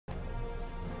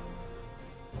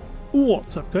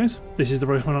What's up guys, this is the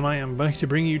Rifleman and I am back to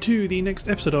bring you to the next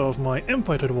episode of my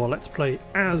Empire Total War Let's Play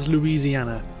as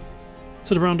Louisiana.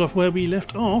 So to round off where we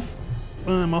left off,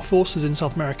 our forces in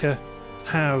South America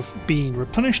have been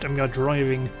replenished and we are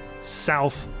driving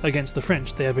south against the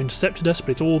French. They have intercepted us, but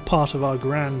it's all part of our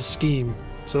grand scheme.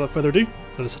 So without further ado,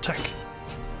 let us attack.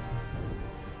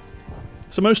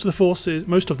 So most of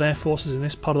their forces in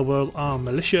this part of the world are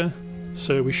militia,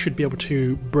 so we should be able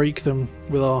to break them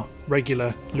with our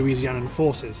regular Louisianan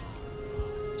forces.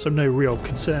 So no real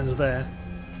concerns there.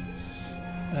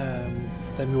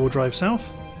 Then we will drive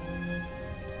south,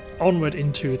 onward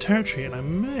into the territory, and I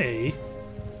may,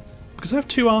 because I have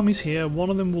two armies here, one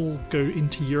of them will go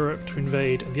into Europe to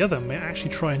invade, and the other may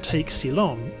actually try and take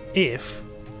Ceylon if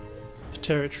the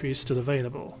territory is still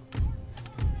available.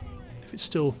 If it's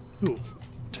still... ooh,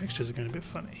 textures are going a bit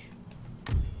funny.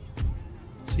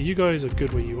 So you guys are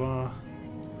good where you are.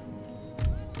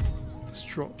 Let's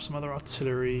drop some other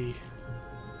artillery.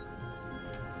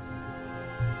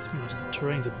 To be honest, the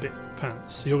terrain's a bit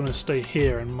pants, so you're going to stay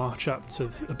here and march up to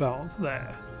about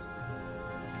there.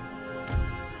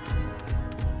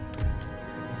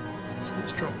 So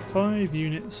let's drop 5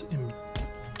 units in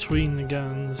between the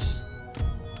guns.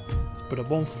 Let's put a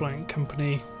one flank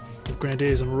company of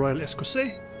Grenadiers and Royal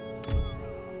Escossais,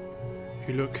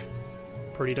 who look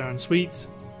pretty darn sweet.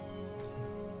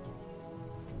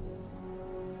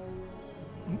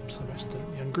 Oops, I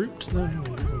accidentally ungrouped. No, I'm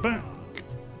going to group them back.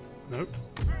 Nope.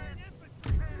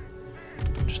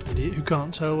 I'm just an idiot who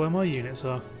can't tell where my units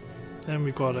are. Then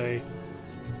we've got a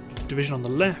division on the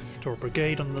left, or a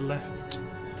brigade on the left,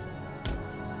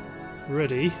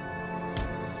 ready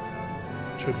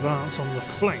to advance on the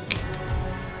flank.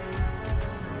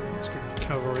 Let's group the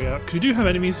cavalry out, because we do have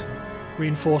enemies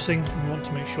reinforcing, and we want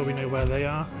to make sure we know where they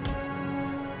are.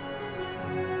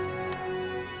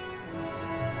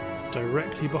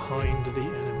 Directly behind the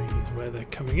enemies, where they're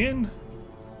coming in.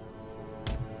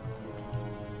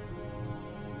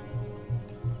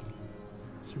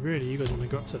 So really you guys want to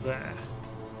go up to there,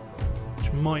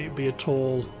 which might be a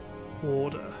tall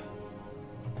order.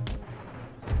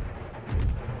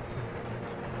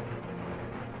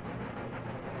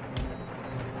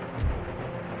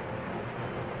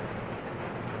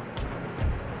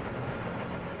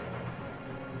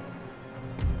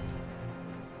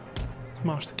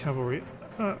 March the cavalry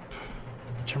up.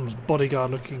 General's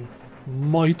bodyguard looking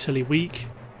mightily weak.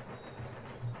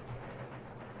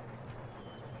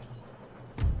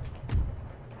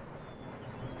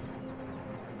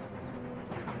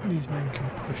 These men can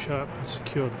push up and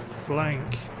secure the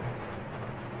flank.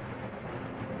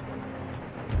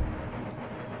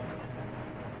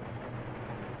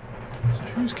 So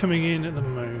who's coming in at the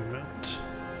moment?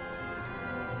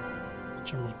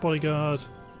 General's bodyguard.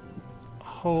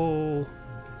 Whole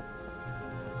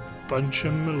bunch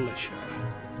of militia.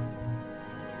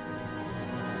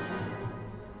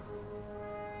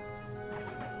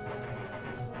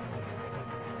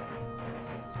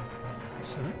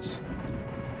 So let's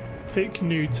pick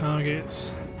new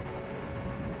targets.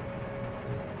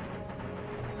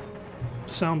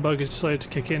 Sound bug has decided to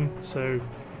kick in, so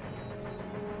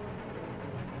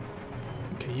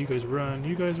okay, you guys run,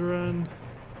 you guys run.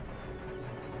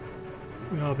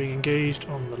 We are being engaged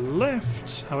on the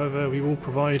left, however we will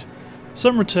provide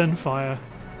some return fire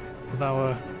with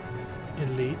our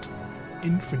elite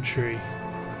infantry.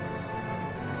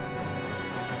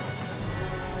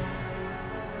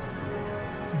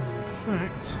 And in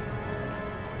fact,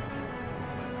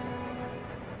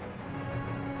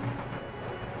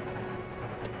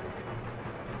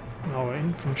 our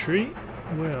infantry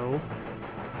will,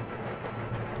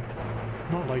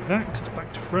 not like that, it's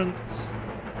back to front.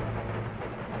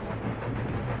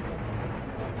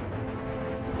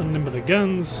 Unlimber the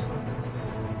guns,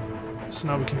 so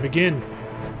now we can begin.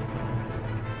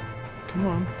 Come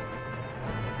on.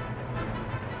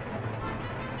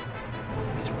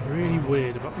 It's really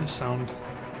weird about this sound.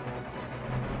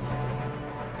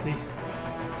 See?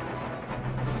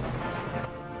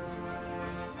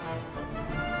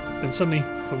 Then suddenly,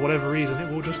 for whatever reason,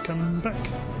 it will just come back.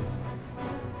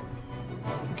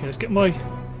 Okay, let's get my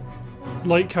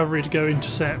light cavalry to go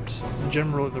intercept the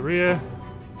general at the rear.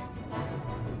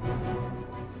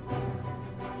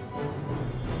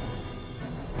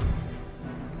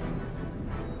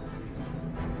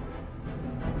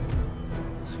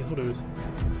 I thought it was...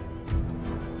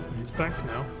 it's back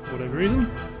now, for whatever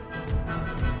reason.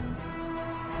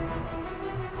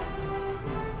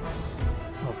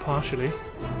 Well, partially.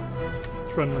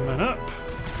 Let's run the men up.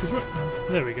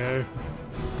 There we go.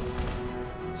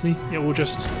 See, it will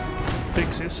just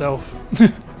fix itself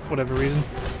for whatever reason.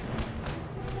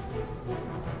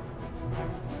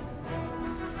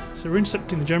 So we're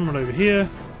intercepting the general over here.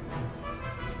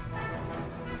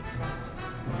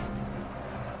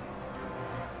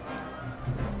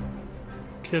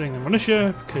 Killing the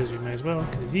militia, because we may as well,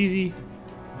 because it's easy.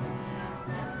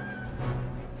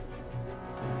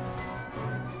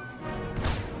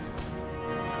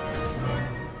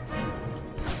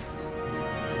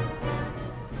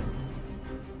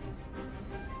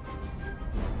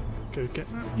 Go get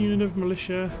that unit of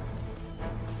militia.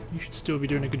 You should still be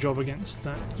doing a good job against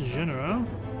that general.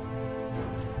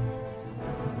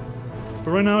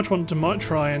 But right now I just want to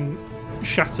try and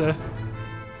shatter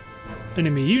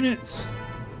enemy units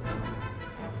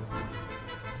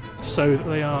so that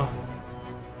they are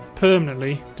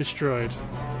permanently destroyed.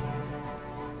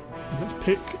 And let's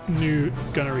pick new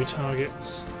gunnery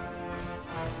targets.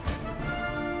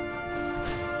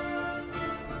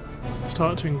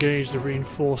 Start to engage the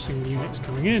reinforcing units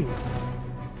coming in.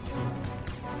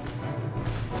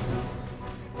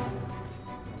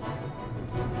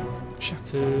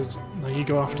 Shattered. Now you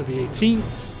go after the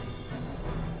 18th.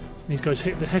 These guys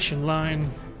hit the Hessian line.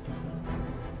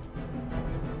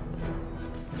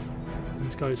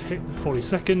 These guys hit the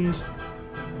 42nd.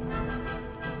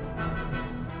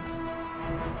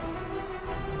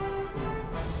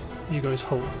 You guys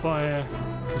hold fire.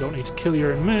 You don't need to kill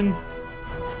your own men.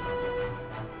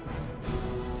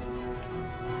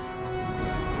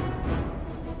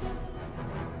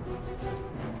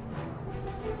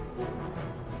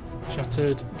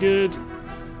 Shattered. Good.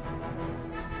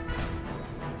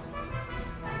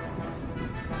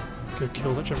 Go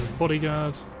kill that German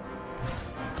bodyguard.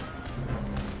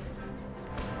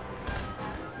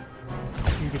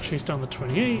 You could chase down the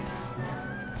 28th.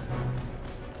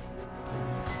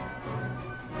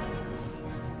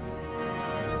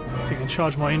 I can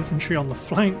charge my infantry on the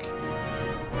flank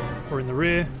or in the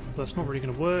rear, but that's not really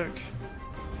going to work.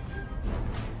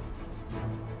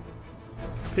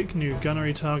 Pick new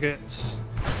gunnery targets.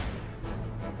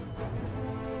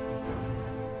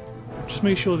 Just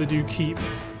make sure they do keep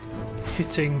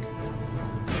hitting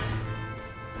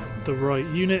the right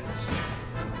units.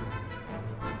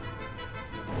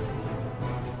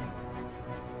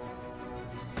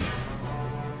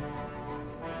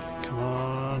 Come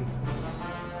on.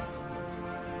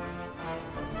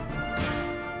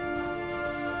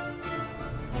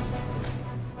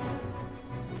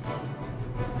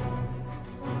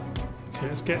 Okay,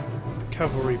 let's get the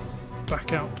cavalry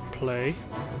back out to play.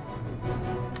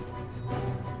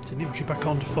 The infantry back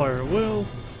on to fire at will.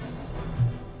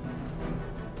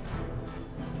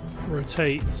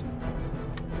 Rotate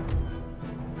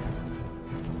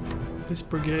this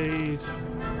brigade.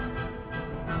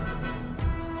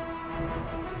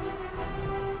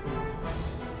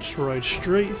 Just ride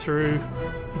straight through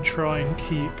and try and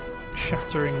keep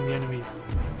shattering the enemy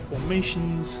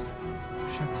formations.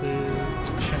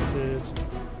 Shattered, shattered.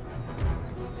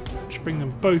 Just bring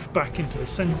them both back into the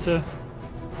centre.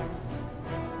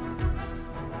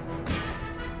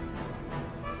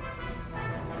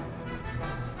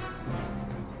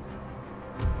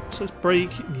 So let's break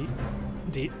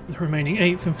the remaining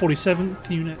 8th and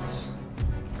 47th units.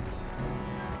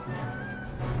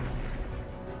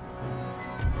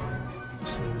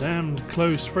 Some damned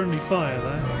close friendly fire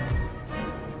there.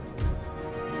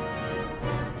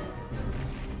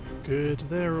 Good,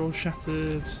 they're all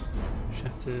shattered.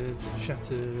 Shattered,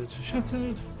 shattered,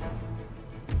 shattered.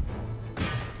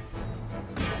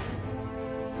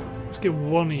 Let's get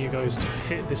one of you guys to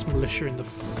hit this militia in the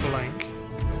flank.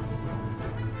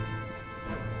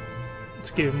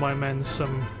 To give my men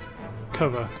some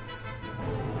cover.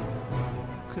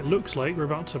 It looks like we're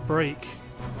about to break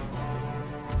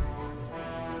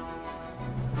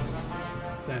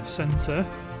their centre.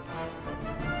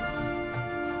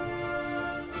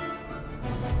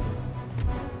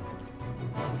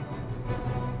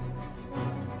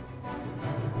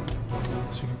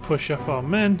 So we can push up our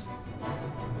men.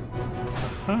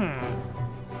 Aha!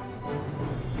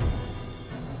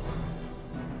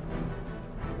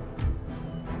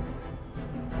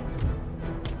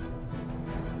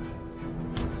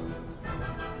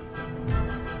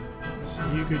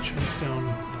 You go chase down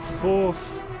the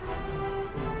 4th.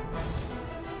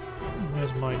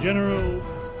 Where's my general?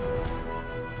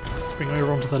 Let's bring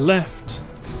over onto the left.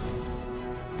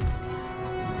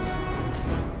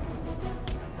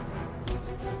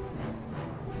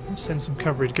 Let's send some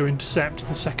cavalry to go intercept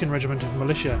the 2nd Regiment of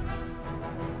Militia.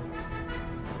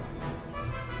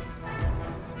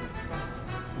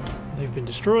 They've been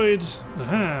destroyed.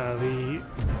 Aha!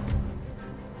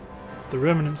 The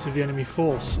remnants of the enemy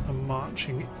force are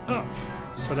marching up.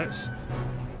 So let's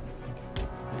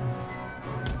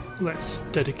let's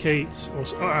dedicate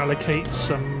or allocate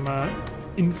some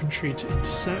infantry to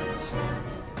intercept.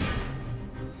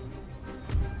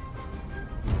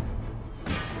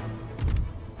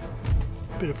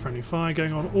 Bit of friendly fire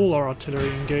going on. All our artillery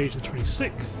engaged the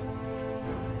 26th.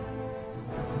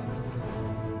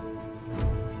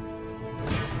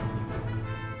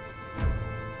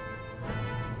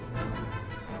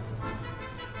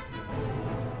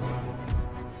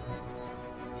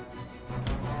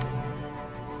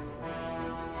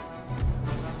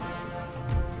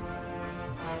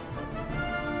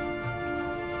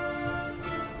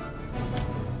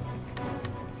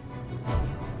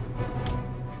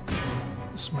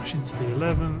 Smash into the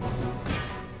 11th.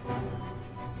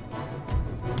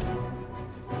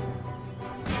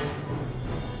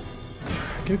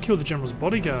 Go kill the general's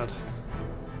bodyguard.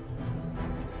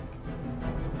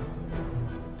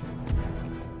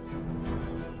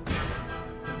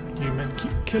 You men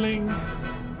keep killing.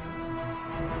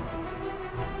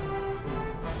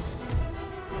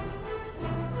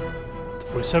 The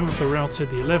 47th are routed,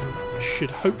 the 11th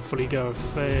should hopefully go a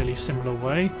fairly similar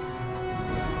way.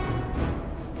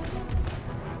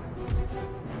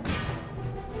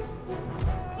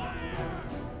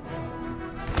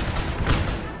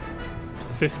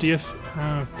 50th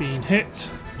have been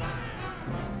hit.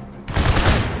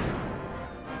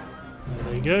 There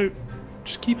they go.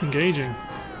 Just keep engaging.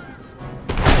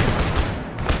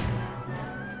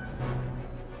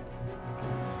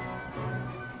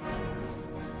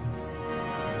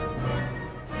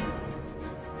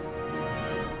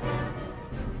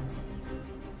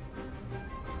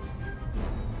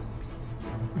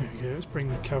 There we go. Let's bring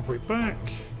the cavalry back.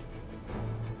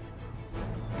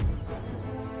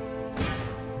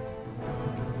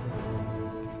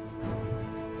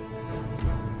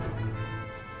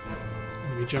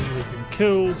 General has been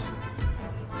killed.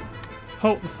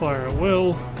 Halt the fire at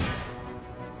will.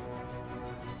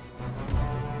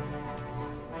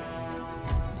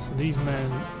 So these men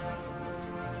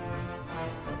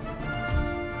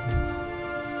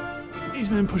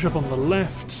push up on the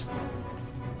left.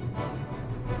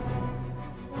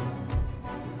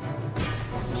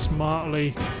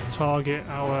 Smartly target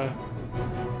our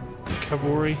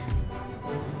cavalry.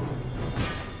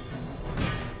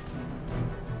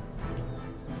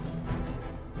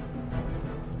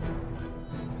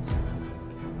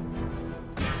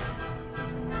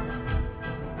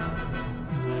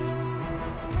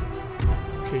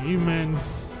 You men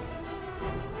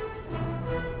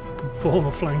can form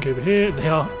a flank over here.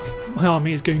 My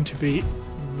army is going to be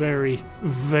very,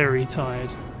 very tired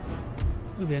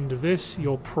at the end of this.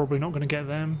 You're probably not going to get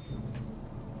them.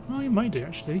 Well, you might do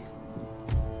actually.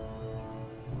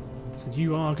 So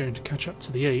you are going to catch up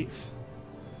to the 8th.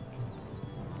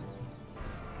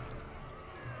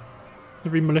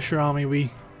 Every militia army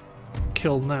we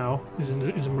kill now is a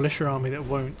militia army that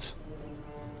won't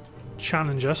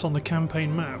challenge us on the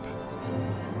campaign map.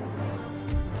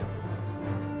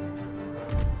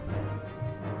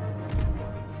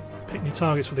 Pick new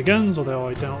targets for the guns, although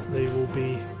I doubt they will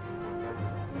be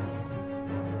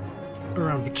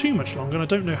around for too much longer, and I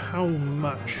don't know how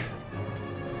much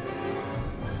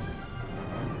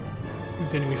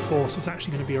of the enemy force is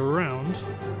actually going to be around.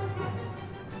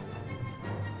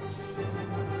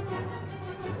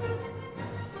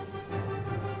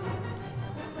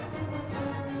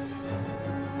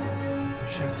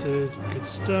 Shattered, good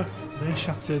stuff. They're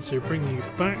shattered, so bring you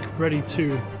back, ready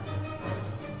to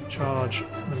charge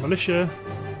the militia.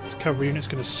 This cavalry unit's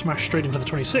going to smash straight into the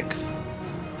 26th,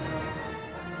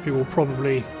 who will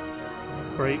probably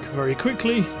break very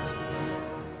quickly.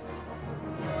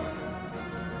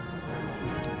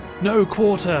 No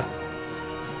quarter!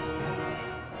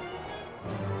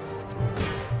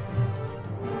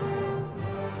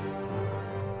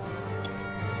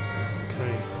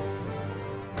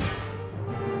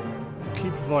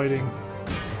 Providing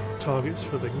targets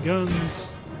for the guns.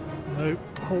 Nope,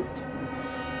 halt.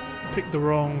 Pick the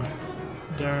wrong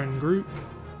Darren group.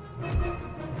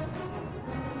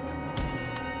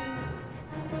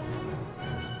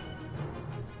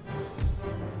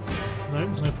 Nope,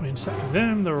 there's no point in sacking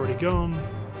them, they're already gone.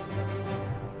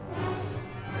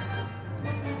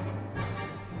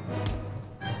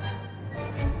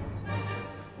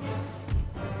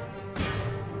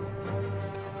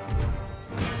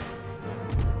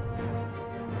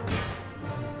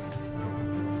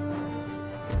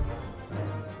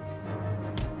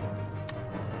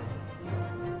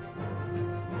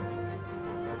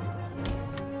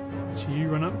 So you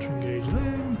run up to engage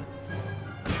them.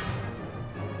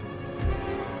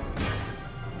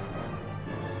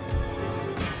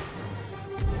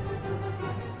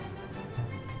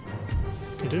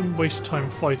 You don't waste time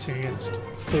fighting against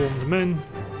formed men.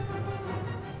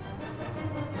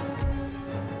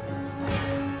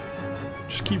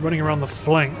 Just keep running around the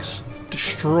flanks,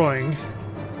 destroying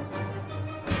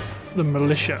the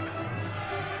militia.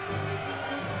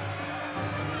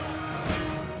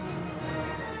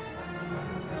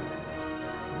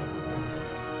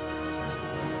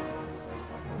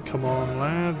 Come on,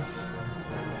 lads.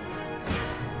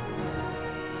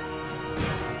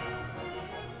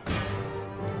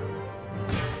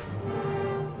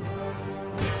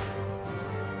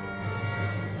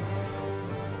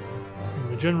 Bring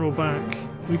the general back.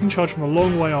 We can charge from a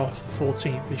long way off the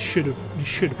 14th. He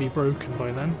should be broken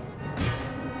by then.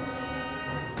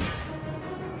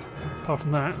 Apart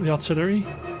from that, the artillery,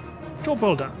 job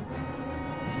well done.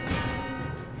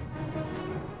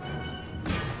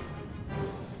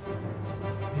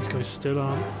 These guys still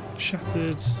aren't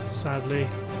shattered, sadly.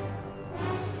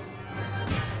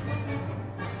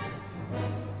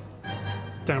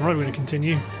 Damn right we're going to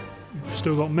continue. We've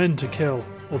still got men to kill,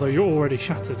 although you're already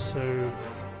shattered, so...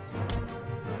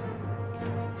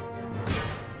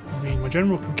 I mean, my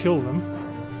general can kill them.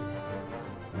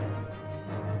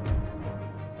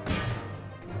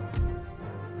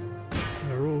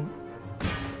 They're all...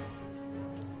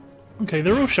 Okay,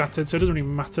 they're all shattered, so it doesn't really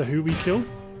matter who we kill.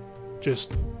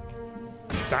 Just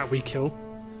that we kill.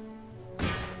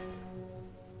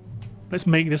 Let's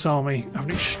make this army have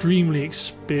an extremely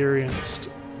experienced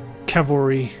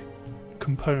cavalry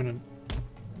component.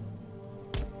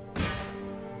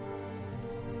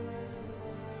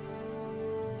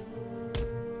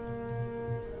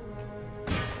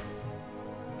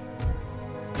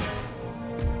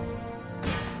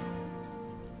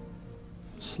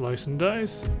 Slice and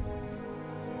dice.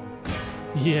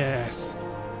 Yes.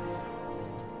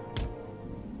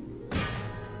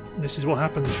 This is what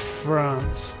happens,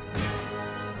 France,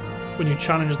 when you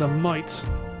challenge the might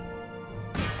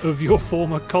of your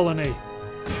former colony.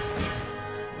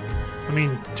 I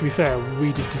mean, to be fair,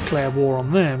 we did declare war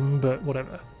on them, but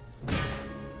whatever.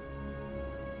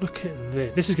 Look at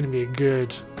this. This is going to be a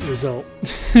good result.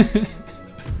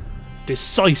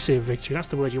 Decisive victory. That's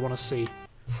the word you want to see.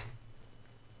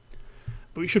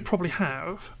 But we should probably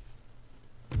have...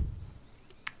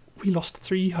 We lost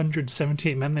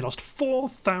 378 men. They lost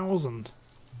 4,000.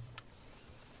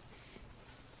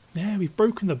 Yeah, we've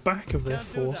broken the back of their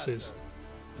forces.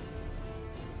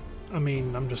 I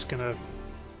mean, I'm just gonna...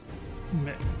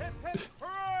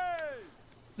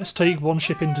 Let's take one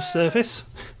ship into service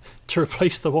to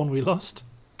replace the one we lost.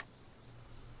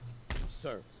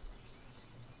 Sir.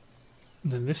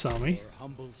 And then this army.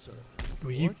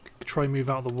 Will you try and move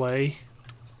out of the way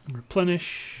and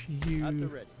replenish? You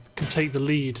can take the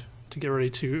lead to get ready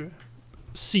to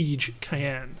siege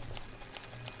Cayenne.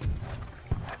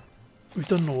 We've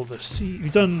done all the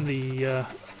we've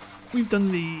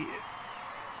done the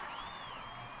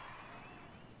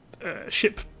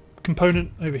ship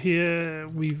component over here.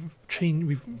 We've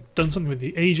done something with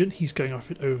the agent. He's going off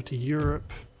it over to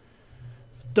Europe.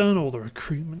 We've done all the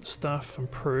recruitment stuff. I'm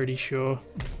pretty sure.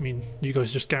 I mean, you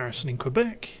guys are just garrisoning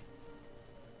Quebec.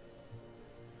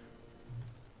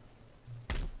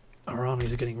 Our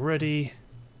armies are getting ready.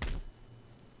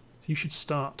 So you should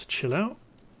start to chill out.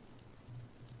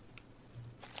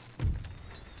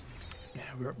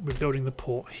 Yeah, we're building the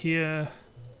port here.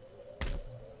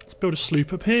 Let's build a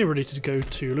sloop up here, ready to go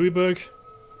to Louisbourg.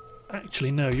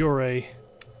 Actually, no, you're a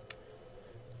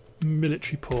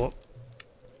military port.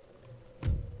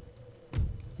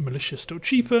 Militia's still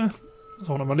cheaper. So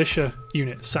I want a militia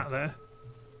unit sat there,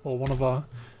 or one of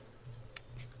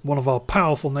our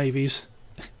powerful navies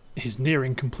is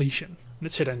nearing completion.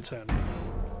 Let's hit end turn.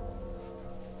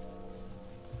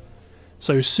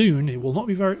 So soon it will not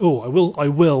be very... Oh, I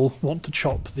will want to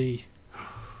chop the...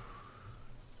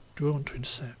 Do I want to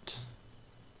intercept?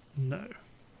 No.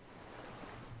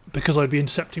 Because I'd be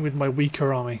intercepting with my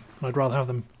weaker army, and I'd rather have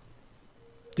them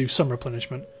do some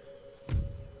replenishment.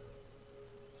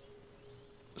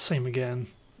 Same again.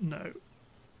 No.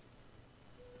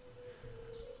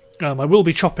 I will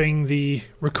be chopping the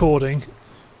recording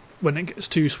when it gets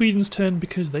to Sweden's turn,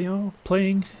 because they are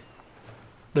playing...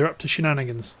 They're up to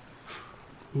shenanigans.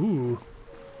 Ooh.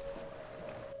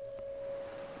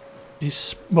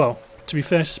 Well, to be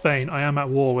fair to Spain, I am at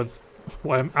war with...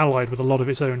 Well, I am allied with a lot of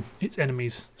its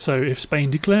enemies. So if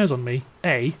Spain declares on me,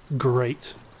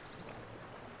 great.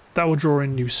 That will draw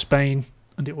in New Spain,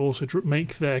 and it will also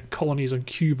make their colonies on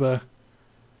Cuba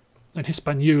and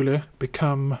Hispaniola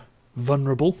become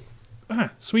vulnerable.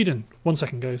 Ah, Sweden. 1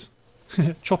 second, guys.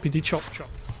 Choppity chop chop.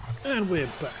 And we're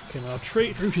back, and our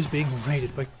trade route is being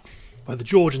raided by the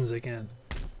Georgians again.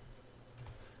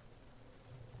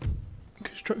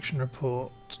 construction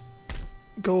report.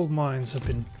 Gold mines have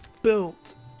been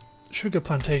built. Sugar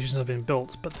plantations have been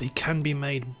built, but they can be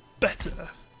made better.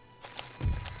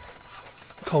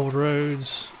 Cold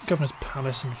roads, Governor's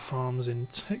Palace and farms in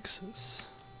Texas.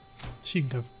 So you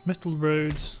can have metal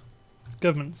roads.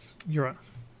 Governments, you're right.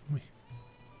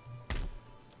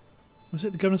 Was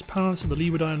it the Governor's Palace at the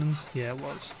Leeward Islands? Yeah, it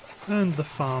was. And the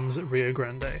farms at Rio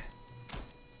Grande.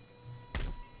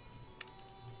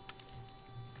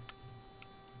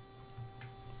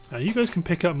 You guys can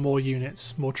pick up more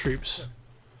units, more troops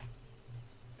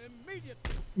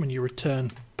when you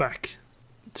return back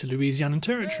to Louisiana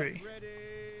territory.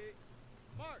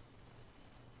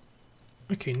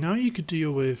 Okay, now you could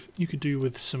do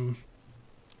with some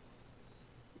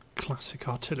classic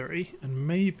artillery and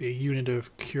maybe a unit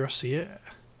of cuirassiers.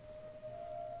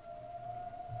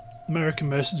 American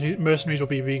mercenaries will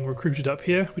be being recruited up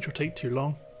here, which will take too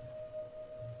long.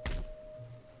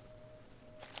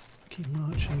 Keep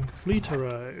marching. Fleet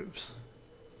arrives.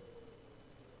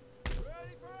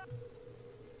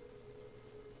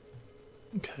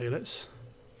 Okay, let's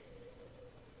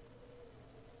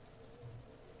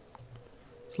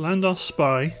land our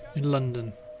spy in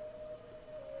London.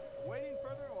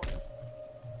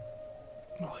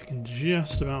 Oh, I can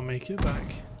just about make it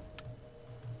back.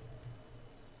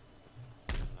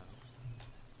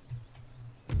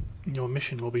 Your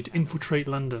mission will be to infiltrate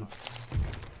London.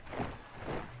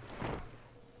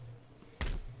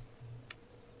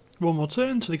 One more turn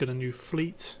until they get a new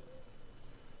fleet.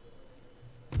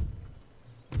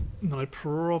 And I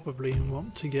probably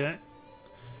want to get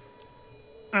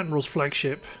Admiral's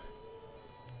flagship,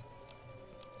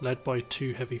 led by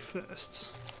 2 heavy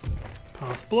firsts.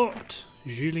 Path blocked.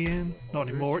 Julien. Not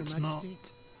anymore, it's not.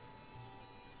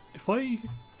 If I... Make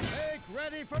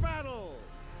ready for battle!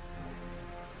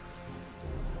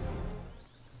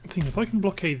 I think if I can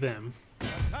blockade them,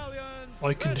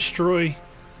 I can destroy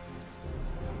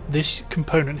this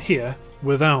component here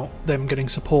without them getting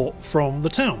support from the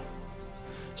town.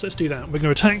 So let's do that. We're going to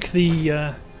attack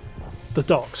the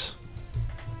docks.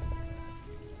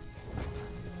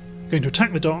 Going to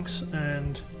attack the docks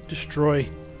and destroy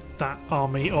that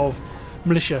army of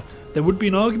militia. There would be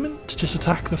an argument to just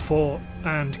attack the fort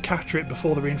and capture it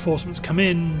before the reinforcements come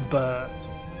in, but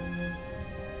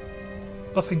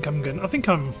I think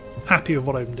I'm happy with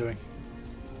what I'm doing.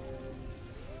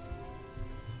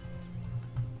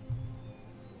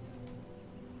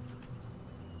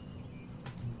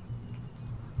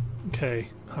 Okay,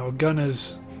 our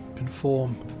gunners can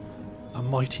form a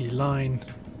mighty line.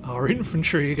 Our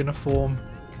infantry are going to form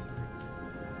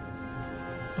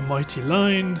a mighty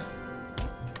line.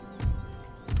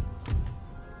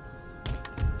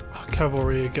 Our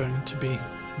cavalry are going to be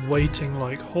waiting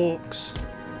like hawks.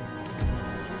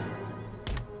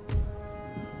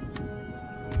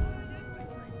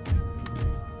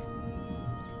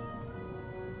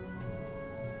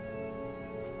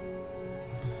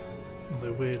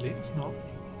 Although weirdly it's not.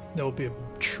 There'll be a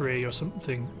tree or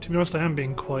something. To be honest, I am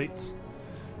being quite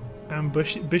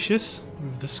ambitious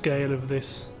with the scale of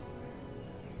this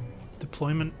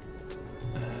deployment.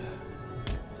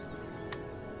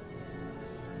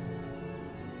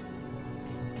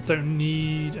 Don't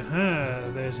need...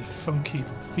 there's a funky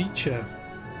feature.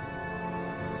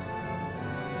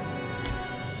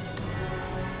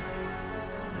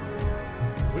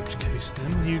 In which case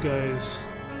then, you guys...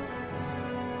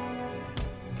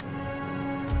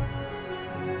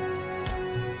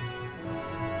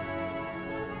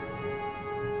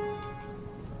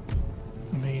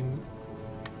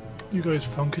 You guys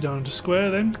funky down into square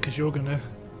then, because you're going to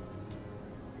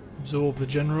absorb the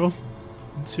general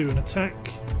into an attack.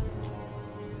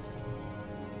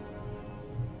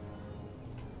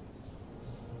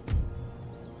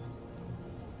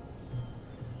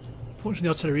 Fortunately, the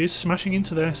artillery is smashing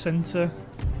into their centre.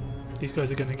 These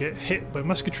guys are going to get hit by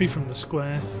musketry from the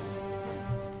square.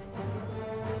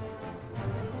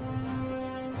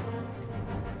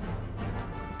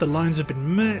 The lines have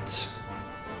been met.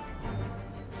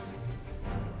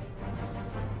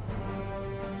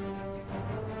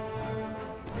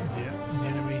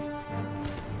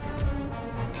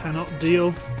 Cannot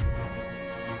deal.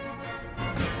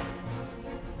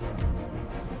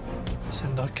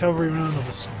 Send our cavalry around on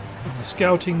the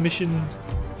scouting mission.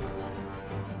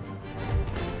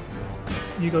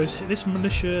 You guys hit this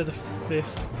militia, the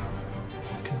 5th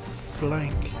can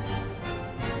flank.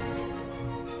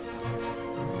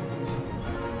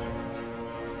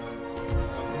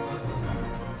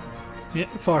 Yeah,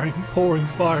 pouring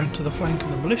fire into the flank of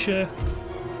the militia.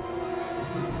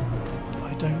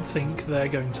 I don't think they're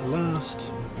going to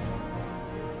last.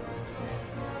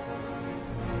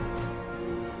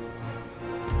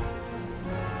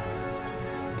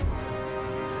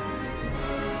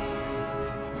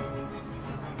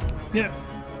 Yeah.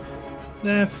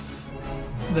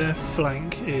 Their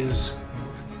flank is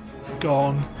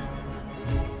gone.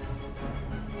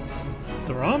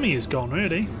 Their army is gone,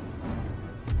 really.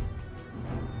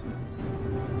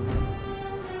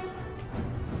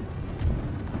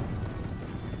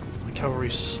 My cavalry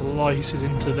slices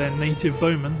into their native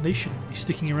bowmen. They shouldn't be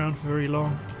sticking around for very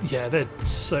long. Yeah, they're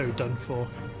so done for.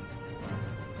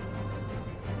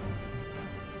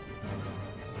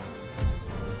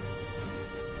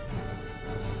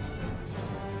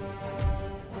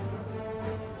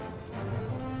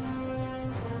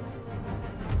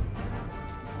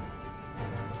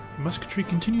 Musketry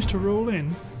continues to roll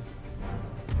in,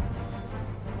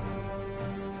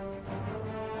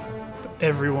 but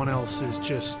everyone else is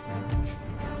just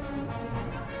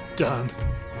done.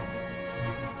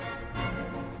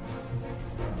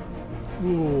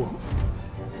 Ooh,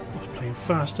 I was playing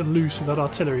fast and loose with that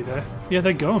artillery there. Yeah,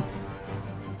 they're gone.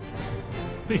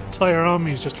 The entire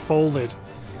army's just folded.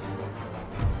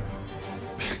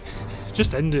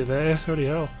 Just end it there, holy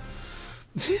hell.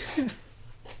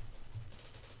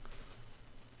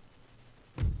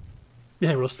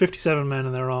 Yeah, we lost 57 men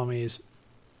and their army is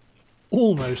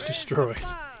almost destroyed.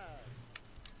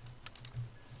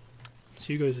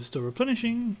 So you guys are still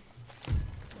replenishing.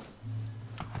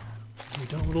 We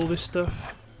done with all this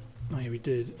stuff? Oh yeah, we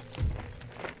did.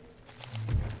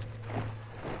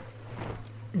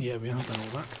 Yeah, we have done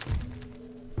all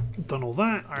that. Done all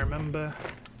that, I remember.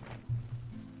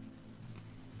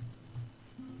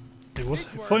 It was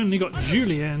finally got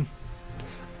Julien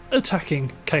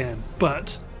attacking Cayenne,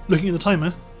 but looking at the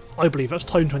timer, I believe that's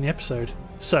time to end the episode.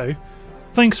 So,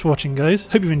 thanks for watching, guys.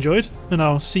 Hope you've enjoyed, and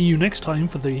I'll see you next time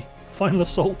for the final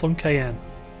assault on Cayenne.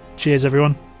 Cheers,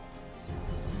 everyone.